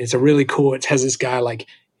 right? It's a really cool. It has this guy like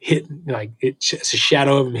hitting, like it's a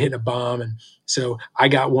shadow of him hitting a bomb, and so I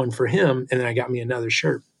got one for him, and then I got me another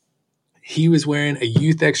shirt. He was wearing a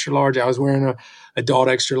youth extra large. I was wearing a adult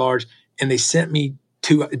extra large, and they sent me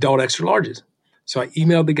 2 adult extra larges. So I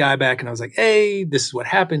emailed the guy back and I was like, hey, this is what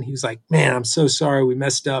happened. He was like, man, I'm so sorry. We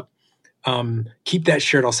messed up. Keep that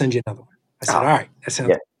shirt. I'll send you another one. I said, all right. That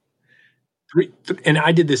sounds good. And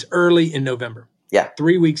I did this early in November. Yeah.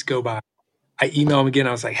 3 weeks go by. I emailed him again.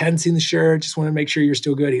 I was like, hadn't seen the shirt. Just want to make sure you're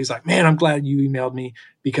still good. He was like, man, I'm glad you emailed me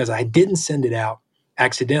because I didn't send it out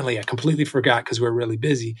accidentally. I completely forgot because we're really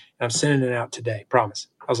busy. And I'm sending it out today. Promise.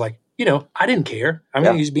 I was like, I didn't care. I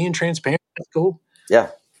mean, he's being transparent. That's cool. Yeah.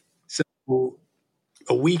 So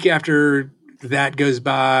a week after that goes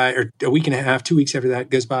by, or a week and a half, 2 weeks after that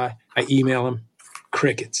goes by, I email him,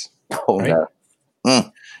 crickets. Oh, right?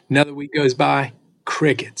 No. Another week goes by,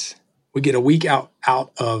 crickets. We get a week out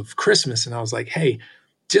of Christmas, and I was like, hey,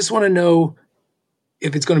 just want to know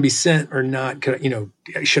if it's going to be sent or not.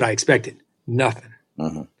 Should I expect it? Nothing.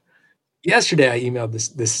 Mm-hmm. Yesterday, I emailed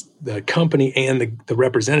the company and the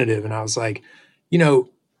representative, and I was like,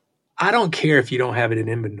 I don't care if you don't have it in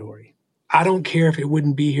inventory. I don't care if it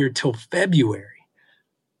wouldn't be here till February.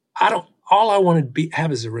 All I want to have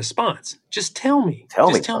is a response. Just tell me. Tell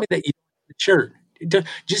me that you have the shirt.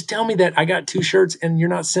 Just tell me that I got 2 shirts and you're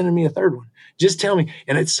not sending me a third one. Just tell me.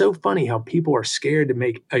 And it's so funny how people are scared to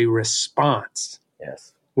make a response.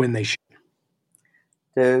 Yes. When they should.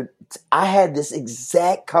 Dude, I had this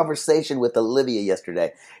exact conversation with Olivia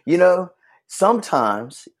yesterday.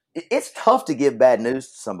 Sometimes it's tough to give bad news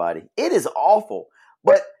to somebody. It is awful.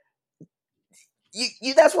 But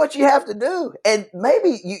you that's what you have to do. And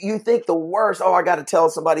maybe you think the worst. Oh, I got to tell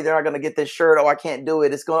somebody they're not going to get this shirt. Oh, I can't do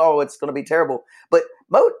it. It's going to be terrible. But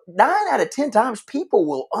 9 out of 10 times people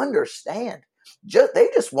will understand. They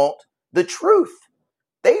just want the truth.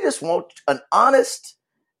 They just want an honest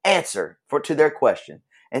answer to their question.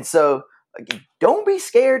 And so don't be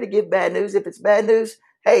scared to give bad news. If it's bad news,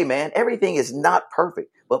 hey man, everything is not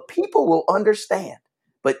perfect, but people will understand.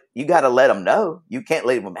 But you got to let them know. You can't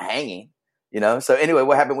leave them hanging. So anyway,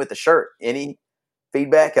 what happened with the shirt? Any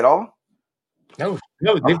feedback at all? No,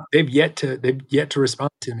 they've yet to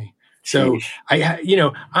respond to me. So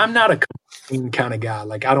I'm not a complaining kind of guy.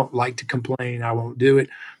 Like I don't like to complain. I won't do it.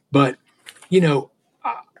 But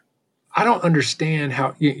I don't understand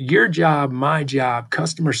how your job, my job,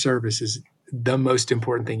 customer service is the most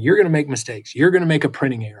important thing. You're going to make mistakes. You're going to make a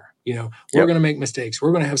printing error. We're going to make mistakes.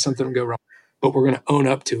 We're going to have something go wrong, but we're going to own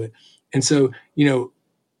up to it. And so,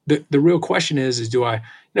 the real question is do I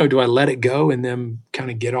let it go and then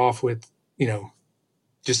kind of get off with,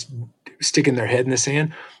 just sticking their head in the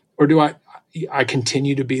sand, or do I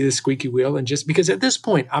continue to be the squeaky wheel? And just because at this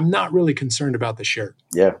point, I'm not really concerned about the shirt.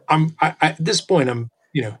 Yeah. At this point, I'm,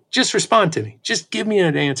 just respond to me. Just give me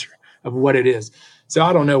an answer of what it is. So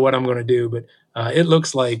I don't know what I'm going to do, but it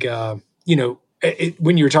looks like,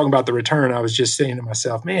 when you were talking about the return, I was just saying to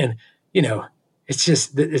myself, man, it's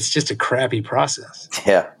just a crappy process.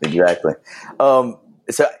 Yeah, exactly.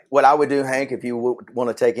 So what I would do, Hank, if you want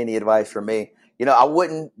to take any advice from me, I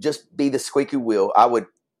wouldn't just be the squeaky wheel. I would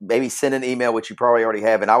maybe send an email, which you probably already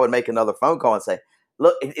have, and I would make another phone call and say,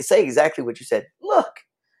 look, say exactly what you said. Look,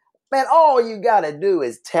 man, all you got to do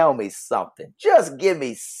is tell me something. Just give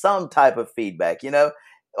me some type of feedback.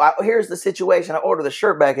 Here's the situation. I ordered the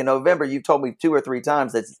shirt back in November. You've told me 2 or 3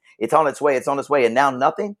 times that it's on its way, and now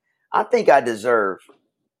nothing. I think I deserve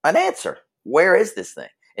an answer. Where is this thing?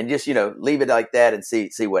 And just, leave it like that and see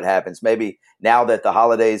what happens. Maybe now that the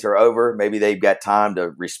holidays are over, maybe they've got time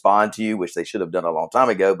to respond to you, which they should have done a long time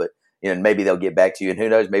ago. But, maybe they'll get back to you. And who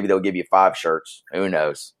knows? Maybe they'll give you 5 shirts. Who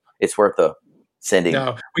knows? It's worth the sending.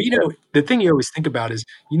 No, but the thing you always think about is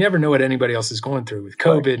you never know what anybody else is going through with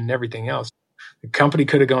COVID and everything else. The company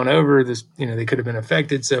could have gone over this, they could have been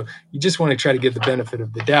affected. So you just want to try to give the benefit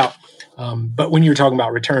of the doubt. But when you were talking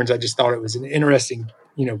about returns, I just thought it was an interesting,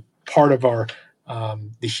 part of our,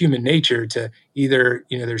 the human nature to either,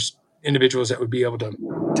 there's individuals that would be able to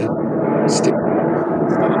stick up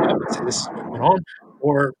and say this is what's going on,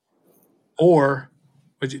 or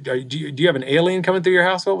do you have an alien coming through your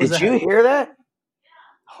house? What was that? Did you hear that?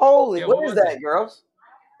 Holy, what is that, girls?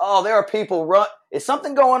 Oh, there are people Is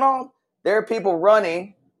something going on? There are people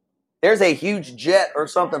running. There's a huge jet or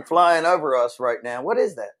something flying over us right now. What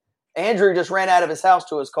is that? Andrew just ran out of his house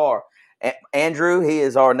to his car. Andrew, he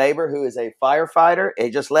is our neighbor who is a firefighter.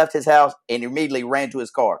 He just left his house and immediately ran to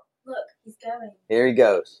his car. Look, he's going. Here he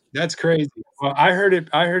goes. That's crazy. Well, I heard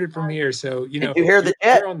it from here. So, Did you hear the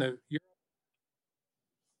jet? Did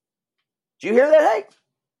you hear that, Hank?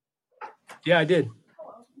 Yeah, I did.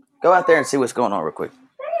 Go out there and see what's going on real quick.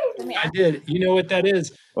 I did. You know what that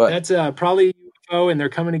is? What? That's probably a UFO, and they're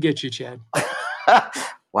coming to get you, Chad.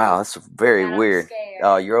 Wow, that's very weird. Scared.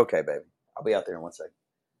 Oh, you're okay, baby. I'll be out there in 1 second.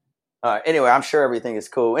 All right. Anyway, I'm sure everything is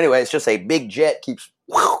cool. Anyway, it's just a big jet keeps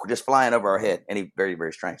just flying over our head. Very,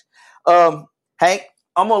 very strange. Hank,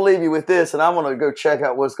 I'm going to leave you with this, and I'm going to go check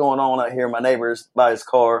out what's going on out here. My neighbor's by his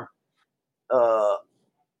car.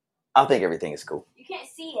 I think everything is cool. You can't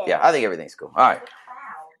see it. Yeah, I think everything's cool. All right.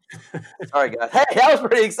 All right, guys. Hey, that was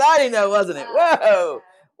pretty exciting, though, wasn't it? Whoa.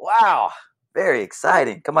 Wow. Very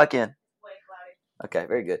exciting. Come back in. Okay,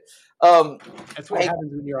 very good. That's what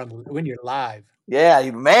happens when you're live.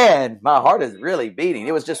 Yeah, man, my heart is really beating.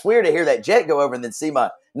 It was just weird to hear that jet go over and then see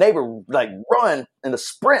my neighbor run in a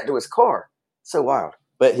sprint to his car. So wild.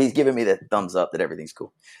 But he's giving me the thumbs up that everything's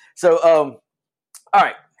cool. So, all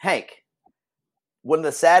right, Hank. One of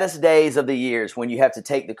the saddest days of the year is when you have to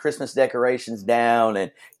take the Christmas decorations down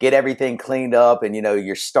and get everything cleaned up, and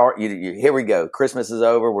here we go. Christmas is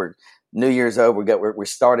over. New Year's over. We're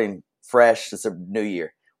starting fresh. It's a new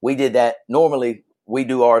year. We did that. Normally, we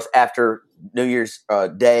do ours after New Year's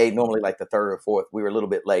Day, normally like the 3rd or 4th. We were a little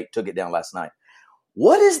bit late. Took it down last night.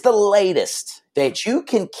 What is the latest that you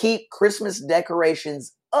can keep Christmas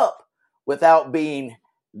decorations up without being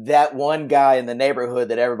that one guy in the neighborhood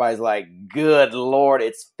that everybody's like, good Lord,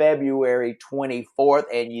 it's February 24th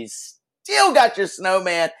and you still got your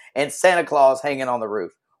snowman and Santa Claus hanging on the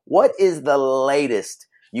roof? What is the latest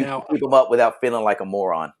you can keep them up without feeling like a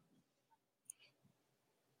moron?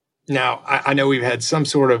 Now, I know we've had some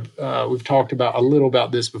sort of, we've talked about a little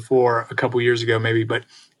about this before a couple years ago, maybe, but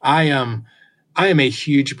I am a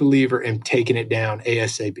huge believer in taking it down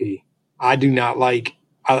ASAP. I do not like,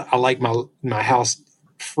 I like my house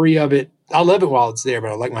free of it. I love it while it's there,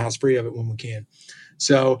 but I like my house free of it when we can.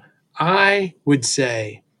 So I would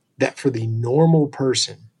say that for the normal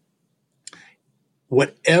person,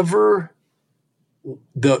 whatever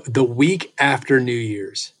the week after New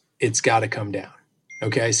Year's, it's got to come down.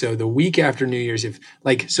 Okay, so the week after New Year's,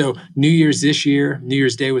 so New Year's this year, New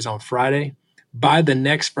Year's Day was on Friday. By the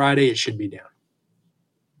next Friday, it should be down.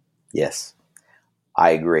 Yes,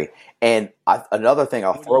 I agree. And another thing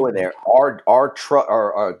I'll throw in there, our truck,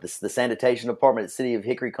 or the sanitation department at the City of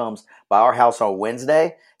Hickory comes by our house on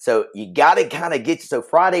Wednesday. So you got to kind of so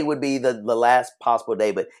Friday would be the last possible day,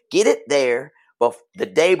 but get it there the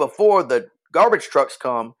day before the garbage trucks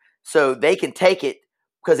come so they can take it.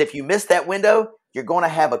 Because if you miss that window, you're going to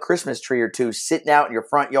have a Christmas tree or two sitting out in your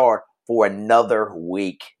front yard for another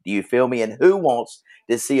week. Do you feel me? And who wants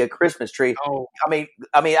to see a Christmas tree? Oh. I mean,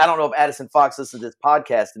 I don't know if Addison Fox listens to this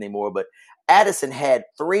podcast anymore, but Addison had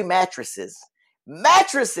 3 mattresses.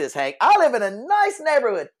 Mattresses, Hank. I live in a nice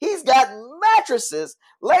neighborhood. He's got mattresses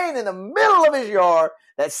laying in the middle of his yard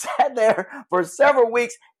that sat there for several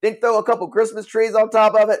weeks, then throw a couple Christmas trees on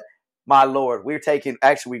top of it. My Lord, we took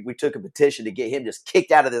a petition to get him just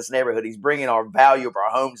kicked out of this neighborhood. He's bringing our value of our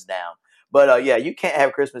homes down. But yeah, you can't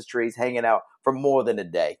have Christmas trees hanging out for more than a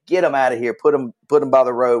day. Get them out of here. Put them by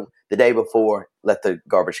the road the day before. Let the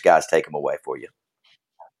garbage guys take them away for you.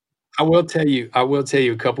 I will tell you,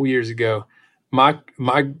 a couple years ago, my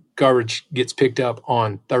garbage gets picked up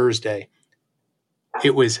on Thursday.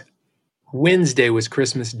 It was Wednesday was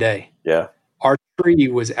Christmas Day. Yeah. Our tree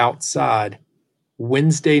was outside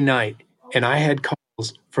Wednesday night, and I had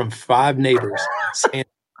calls from 5 neighbors saying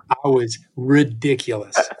I was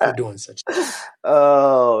ridiculous for doing such thing.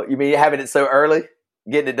 Oh, you mean having it so early?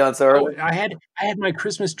 Getting it done so early? I had my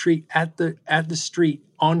Christmas tree at the street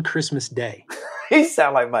on Christmas Day. He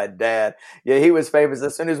sound like my dad. Yeah, he was famous.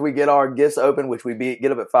 As soon as we get our gifts open, which we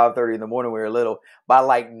get up at 5:30 in the morning when we were little, by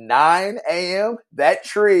like 9 a.m., that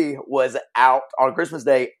tree was out on Christmas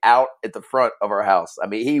Day, out at the front of our house. I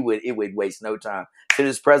mean, it would waste no time. As soon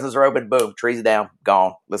as presents are open, boom, trees down,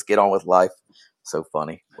 gone. Let's get on with life. So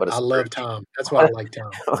funny. I love Tom. That's why I like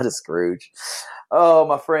Tom. What a Scrooge. Oh,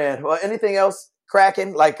 my friend. Well, anything else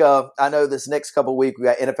cracking? Like, I know this next couple of weeks, we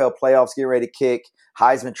got NFL playoffs getting ready to kick.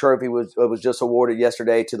 Heisman Trophy was just awarded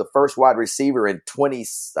yesterday to the first wide receiver in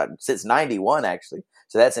since 91, actually.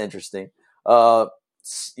 So that's interesting. We're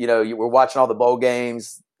watching all the bowl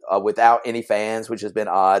games without any fans, which has been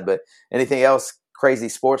odd. But anything else crazy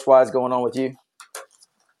sports-wise going on with you?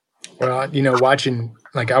 Well, watching,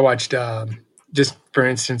 like I watched, just for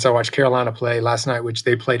instance, I watched Carolina play last night, which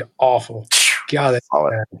they played awful. God, that's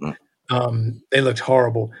bad. They looked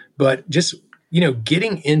horrible. But just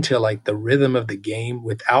getting into like the rhythm of the game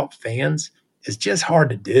without fans is just hard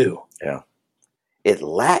to do. Yeah. It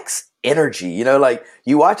lacks energy. Like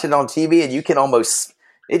you watch it on TV and you can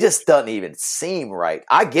it just doesn't even seem right.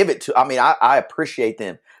 I appreciate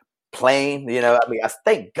them playing, I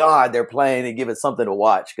thank God they're playing and giving something to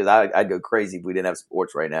watch because I'd go crazy if we didn't have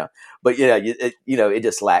sports right now. But it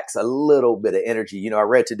just lacks a little bit of energy. I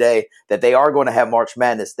read today that they are going to have March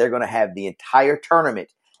Madness. They're going to have the entire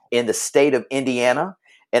tournament in the state of Indiana.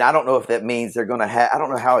 And I don't know if that means they're going to I don't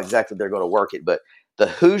know how exactly they're going to work it, but the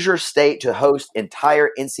Hoosier State to host entire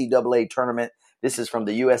NCAA tournament. This is from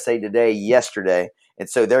the USA Today yesterday. And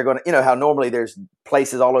so they're going to, how normally there's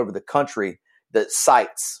places all over the country, the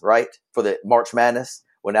sites, right, for the March Madness.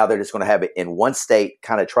 Well, now they're just going to have it in one state,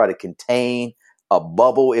 kind of try to contain a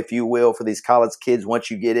bubble, if you will, for these college kids.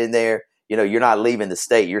 Once you get in there, you're not leaving the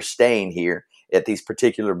state. You're staying here at these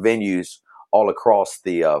particular venues all across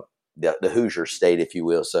the Hoosier State, if you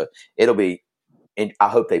will. So it'll be, and I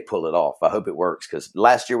hope they pull it off. I hope it works because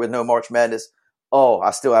last year with no March Madness,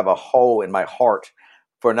 I still have a hole in my heart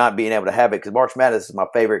for not being able to have it because March Madness is my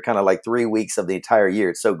favorite kind of like 3 weeks of the entire year.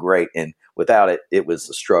 It's so great. And without it, it was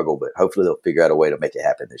a struggle, but hopefully they'll figure out a way to make it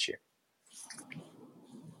happen this year.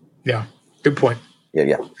 Yeah. Good point.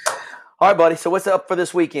 Yeah. All right, buddy. So what's up for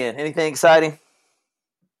this weekend? Anything exciting?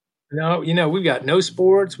 No, we've got no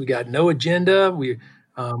sports. We got no agenda. We're,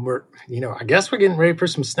 I guess we're getting ready for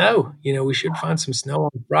some snow. We should find some snow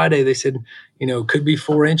on Friday. They said, could be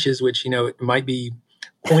 4 inches, which, it might be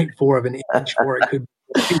 0.4 of an inch, or it could be.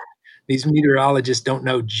 These meteorologists don't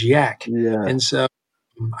know jack. Yeah. And so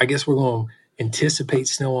I guess we're going to anticipate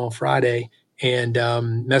snow on Friday and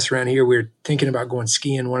mess around here. We're thinking about going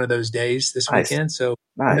skiing one of those days this weekend. So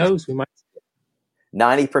who knows? We might.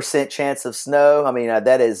 90% chance of snow. I mean,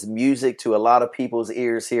 that is music to a lot of people's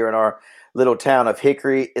ears here in our little town of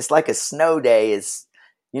Hickory. It's like a snow day is,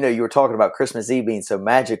 you were talking about Christmas Eve being so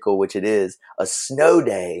magical, which it is. A snow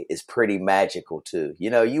day is pretty magical too.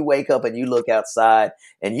 You wake up and you look outside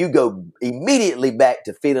and you go immediately back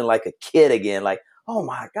to feeling like a kid again. Like, oh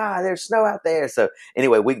my God, there's snow out there. So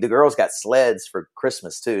anyway, the girls got sleds for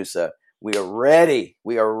Christmas too. So we are ready.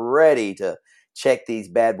 We are ready to check these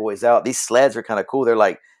bad boys out. These sleds are kind of cool. They're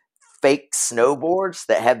like fake snowboards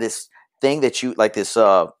that have this thing that you like this,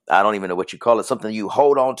 I don't even know what you call it, something you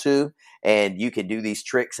hold on to and you can do these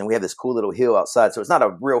tricks. And we have this cool little hill outside. So it's not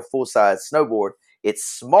a real full-size snowboard. It's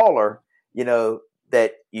smaller,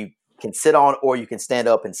 that you can sit on or you can stand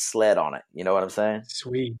up and sled on it. You know what I'm saying?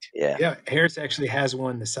 Sweet. Yeah. Yeah. Harris actually has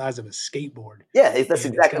one the size of a skateboard. Yeah, that's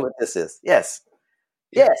exactly what this is. Yes.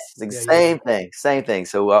 Yes, same thing.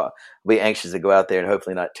 So we'll be anxious to go out there and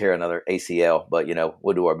hopefully not tear another ACL, but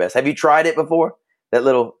we'll do our best. Have you tried it before? That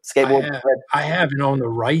little skateboard? I have, and on the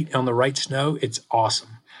right snow, it's awesome.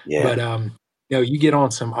 Yeah. But you get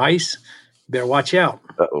on some ice, you better watch out.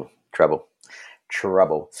 Uh-oh, trouble.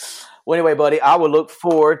 Well, anyway, buddy, I will look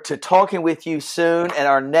forward to talking with you soon and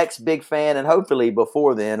our next big fan. And hopefully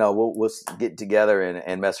before then, we'll get together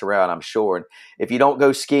and mess around, I'm sure. And if you don't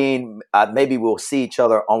go skiing, maybe we'll see each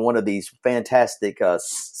other on one of these fantastic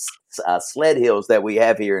sled hills that we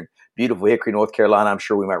have here in beautiful Hickory, North Carolina. I'm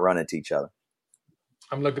sure we might run into each other.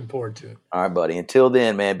 I'm looking forward to it. All right, buddy. Until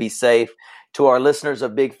then, man, be safe. To our listeners, a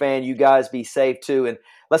big fan. You guys be safe too. And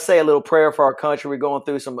let's say a little prayer for our country. We're going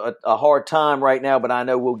through a hard time right now, but I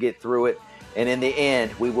know we'll get through it. And in the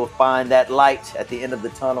end, we will find that light at the end of the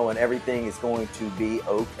tunnel, and everything is going to be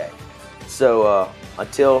okay. So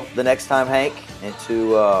until the next time, Hank, and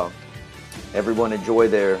to everyone, enjoy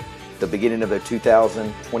the beginning of their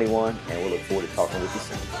 2021, and we'll look forward to talking with you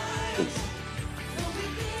soon. Peace.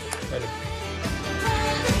 Later.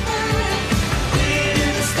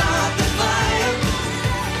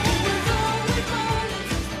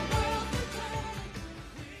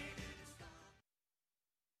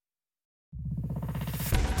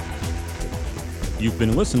 You've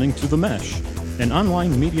been listening to The Mesh, an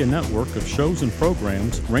online media network of shows and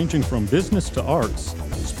programs ranging from business to arts,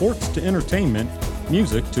 sports to entertainment,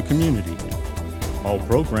 music to community. All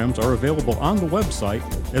programs are available on the website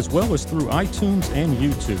as well as through iTunes and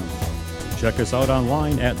YouTube. Check us out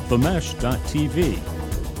online at themesh.tv.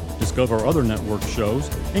 Discover other network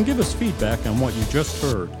shows and give us feedback on what you just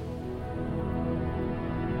heard.